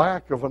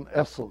lack of an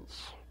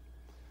essence,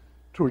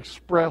 to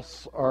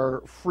express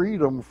our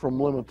freedom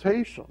from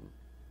limitation.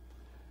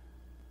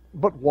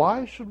 But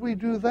why should we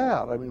do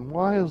that? I mean,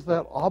 why is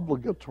that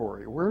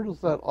obligatory? Where does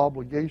that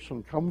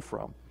obligation come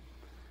from?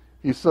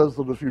 He says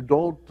that if you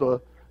don't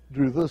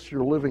do this,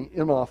 you're living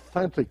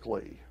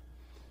inauthentically.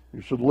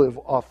 You should live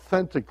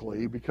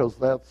authentically, because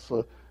that's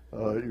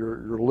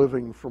you're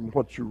living from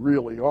what you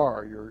really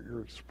are.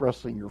 You're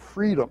expressing your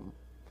freedom.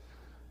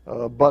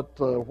 But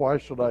why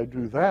should I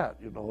do that,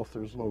 if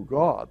there's no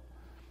God?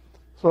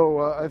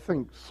 So I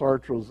think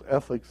Sartre's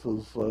ethics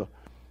is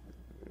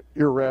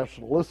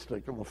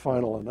irrationalistic in the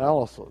final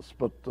analysis.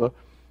 But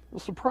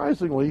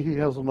surprisingly, he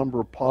has a number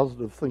of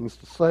positive things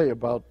to say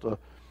about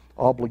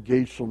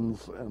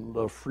obligations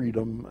and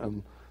freedom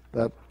and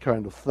that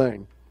kind of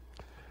thing.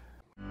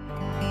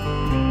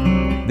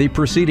 The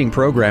preceding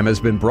program has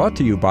been brought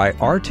to you by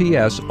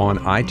RTS on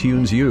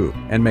iTunes U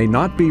and may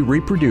not be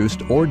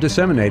reproduced or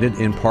disseminated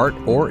in part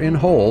or in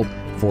whole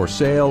for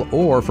sale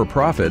or for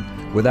profit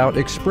without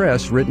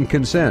express written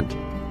consent.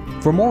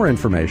 For more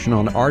information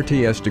on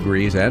RTS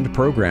degrees and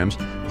programs,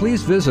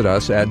 please visit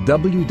us at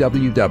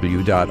www.rts.edu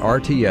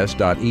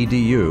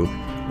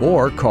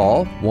or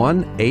call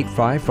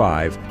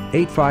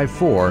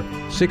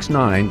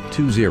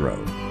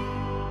 1-855-854-6920.